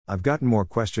I've gotten more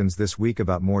questions this week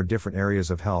about more different areas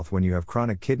of health when you have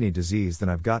chronic kidney disease than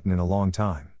I've gotten in a long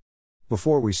time.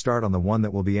 Before we start on the one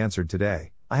that will be answered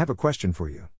today, I have a question for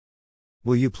you.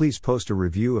 Will you please post a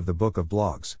review of the book of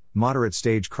blogs, Moderate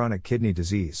Stage Chronic Kidney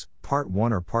Disease, Part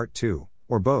 1 or Part 2,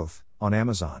 or both, on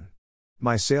Amazon?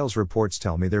 My sales reports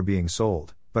tell me they're being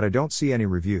sold, but I don't see any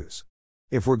reviews.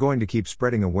 If we're going to keep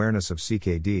spreading awareness of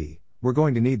CKD, we're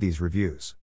going to need these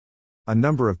reviews. A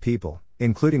number of people,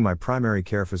 including my primary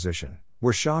care physician,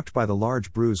 were shocked by the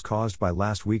large bruise caused by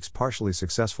last week's partially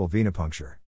successful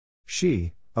venipuncture.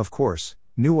 She, of course,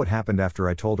 knew what happened after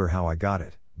I told her how I got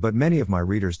it, but many of my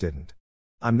readers didn't.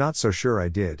 I'm not so sure I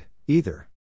did, either.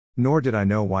 Nor did I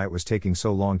know why it was taking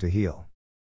so long to heal.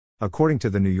 According to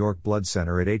the New York Blood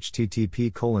Center at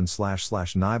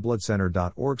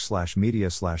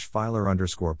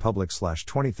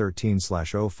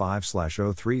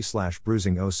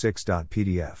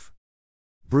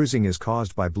Bruising is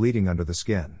caused by bleeding under the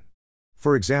skin.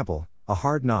 For example, a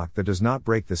hard knock that does not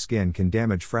break the skin can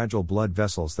damage fragile blood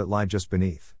vessels that lie just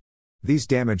beneath. These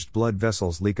damaged blood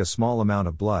vessels leak a small amount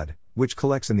of blood, which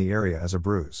collects in the area as a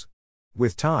bruise.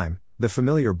 With time, the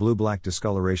familiar blue-black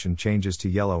discoloration changes to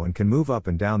yellow and can move up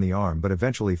and down the arm but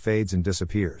eventually fades and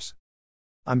disappears.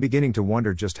 I'm beginning to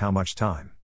wonder just how much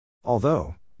time.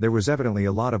 Although, there was evidently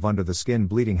a lot of under-the-skin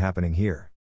bleeding happening here.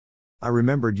 I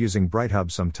remembered using BrightHub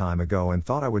some time ago and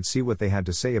thought I would see what they had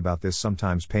to say about this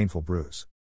sometimes painful bruise.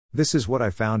 This is what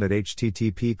I found at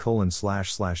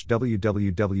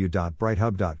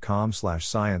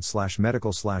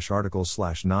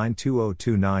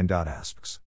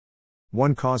http://www.brighthub.com/science/medical/articles/92029.asps.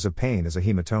 One cause of pain is a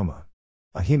hematoma.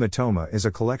 A hematoma is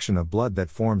a collection of blood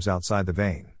that forms outside the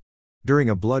vein. During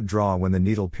a blood draw, when the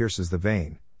needle pierces the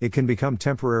vein, it can become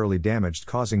temporarily damaged,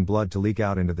 causing blood to leak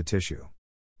out into the tissue.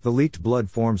 The leaked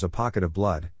blood forms a pocket of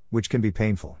blood, which can be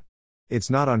painful. It's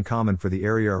not uncommon for the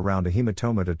area around a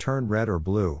hematoma to turn red or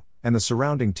blue, and the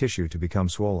surrounding tissue to become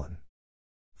swollen.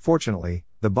 Fortunately,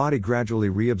 the body gradually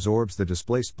reabsorbs the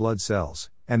displaced blood cells,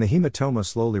 and the hematoma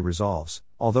slowly resolves,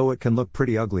 although it can look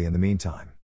pretty ugly in the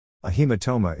meantime. A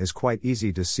hematoma is quite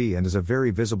easy to see and is a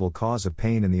very visible cause of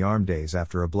pain in the arm days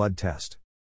after a blood test.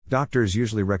 Doctors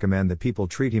usually recommend that people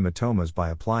treat hematomas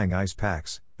by applying ice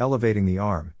packs, elevating the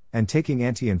arm, and taking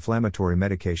anti-inflammatory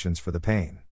medications for the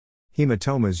pain.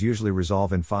 Hematomas usually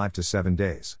resolve in 5 to 7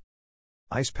 days.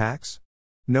 Ice packs?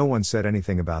 No one said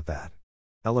anything about that.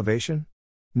 Elevation?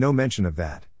 No mention of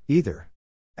that, either.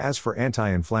 As for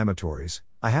anti-inflammatories,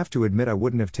 I have to admit I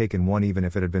wouldn't have taken one even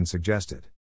if it had been suggested.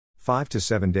 5 to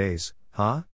 7 days,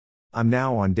 huh? I'm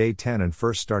now on day 10 and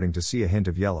first starting to see a hint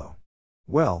of yellow.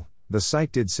 Well, the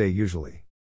site did say usually.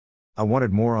 I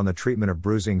wanted more on the treatment of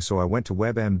bruising, so I went to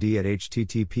WebMD at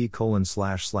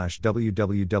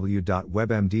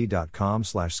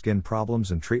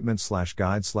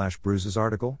http://www.webmd.com/skin-problems-and-treatments/guide/bruises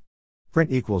article. Print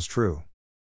equals true.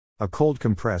 A cold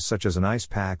compress such as an ice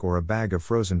pack or a bag of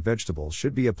frozen vegetables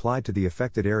should be applied to the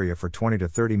affected area for 20 to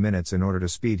 30 minutes in order to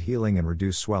speed healing and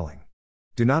reduce swelling.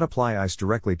 Do not apply ice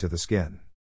directly to the skin.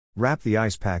 Wrap the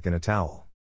ice pack in a towel.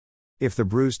 If the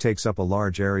bruise takes up a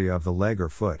large area of the leg or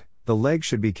foot, the leg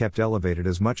should be kept elevated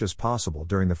as much as possible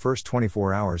during the first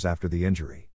 24 hours after the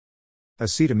injury.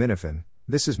 Acetaminophen,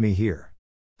 this is me here.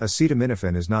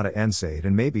 Acetaminophen is not a NSAID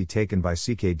and may be taken by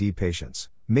CKD patients,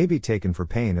 may be taken for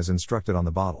pain as instructed on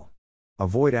the bottle.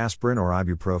 Avoid aspirin or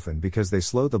ibuprofen because they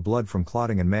slow the blood from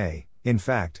clotting and may, in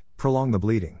fact, prolong the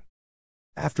bleeding.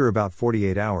 After about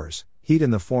 48 hours, heat in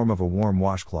the form of a warm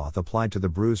washcloth applied to the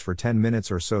bruise for 10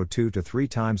 minutes or so 2 to 3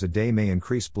 times a day may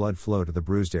increase blood flow to the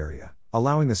bruised area,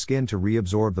 allowing the skin to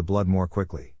reabsorb the blood more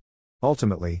quickly.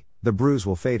 Ultimately, the bruise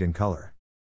will fade in color.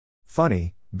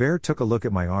 Funny, Bear took a look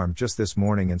at my arm just this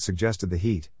morning and suggested the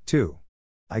heat, too.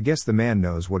 I guess the man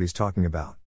knows what he's talking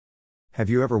about. Have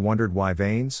you ever wondered why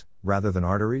veins, rather than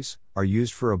arteries, are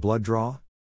used for a blood draw?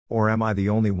 Or am I the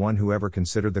only one who ever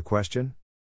considered the question?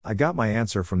 I got my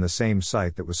answer from the same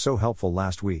site that was so helpful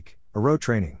last week, Aero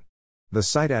Training. The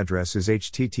site address is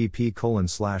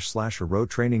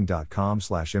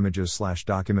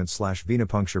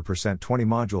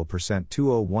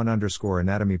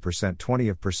http://aerotraining.com/images/documents/venipuncture%20module%201_anatomy%20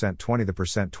 of %20 the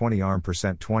 %20 arm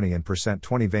 %20 and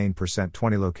 %20 vein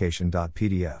 %20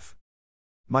 location.pdf.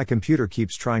 My computer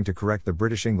keeps trying to correct the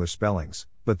British English spellings,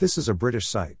 but this is a British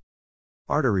site.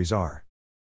 Arteries are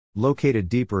located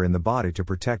deeper in the body to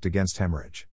protect against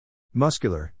hemorrhage.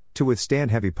 Muscular, to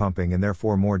withstand heavy pumping and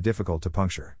therefore more difficult to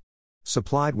puncture.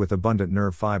 Supplied with abundant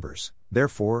nerve fibers,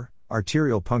 therefore,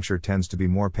 arterial puncture tends to be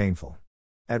more painful.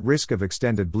 At risk of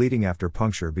extended bleeding after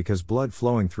puncture because blood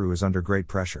flowing through is under great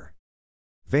pressure.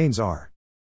 Veins are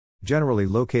generally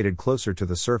located closer to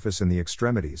the surface in the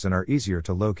extremities and are easier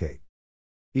to locate.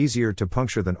 Easier to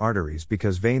puncture than arteries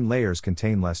because vein layers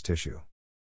contain less tissue.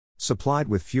 Supplied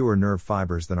with fewer nerve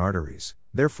fibers than arteries,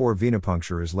 therefore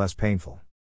venipuncture is less painful.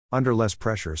 Under less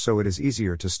pressure, so it is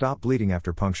easier to stop bleeding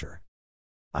after puncture.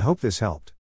 I hope this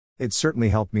helped. It certainly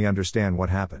helped me understand what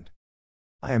happened.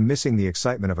 I am missing the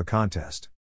excitement of a contest.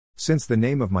 Since the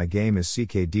name of my game is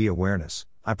CKD Awareness,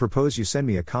 I propose you send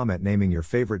me a comment naming your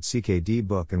favorite CKD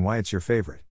book and why it's your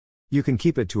favorite. You can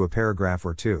keep it to a paragraph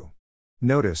or two.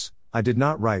 Notice, I did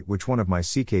not write which one of my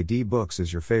CKD books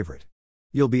is your favorite.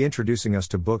 You'll be introducing us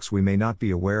to books we may not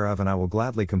be aware of, and I will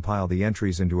gladly compile the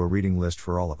entries into a reading list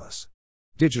for all of us.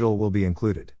 Digital will be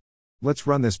included. Let's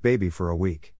run this baby for a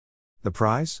week. The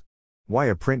prize? Why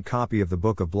a print copy of the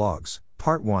Book of Blogs,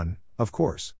 Part 1, of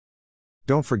course.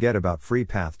 Don't forget about free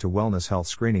Path to Wellness health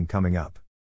screening coming up.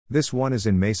 This one is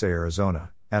in Mesa,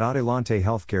 Arizona, at Adelante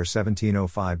Healthcare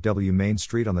 1705 W Main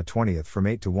Street on the 20th from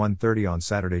 8 to 1:30 on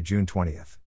Saturday, June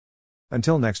 20th.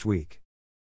 Until next week.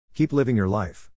 Keep living your life.